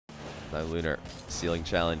Now Lunar, ceiling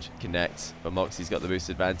challenge, connects, but Moxie's got the boost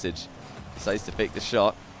advantage. Decides to fake the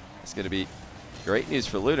shot. It's going to be great news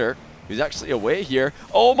for Lunar, who's actually away here.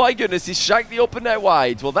 Oh my goodness, he's shanked the open net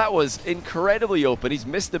wide. Well, that was incredibly open. He's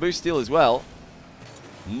missed the boost steal as well.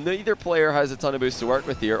 Neither player has a ton of boost to work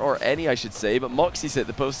with here, or any I should say, but Moxie's hit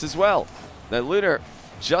the post as well. Now Lunar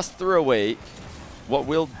just threw away what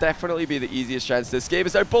will definitely be the easiest chance this game.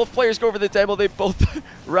 Is now both players go for the demo. They both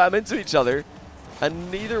ram into each other,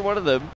 and neither one of them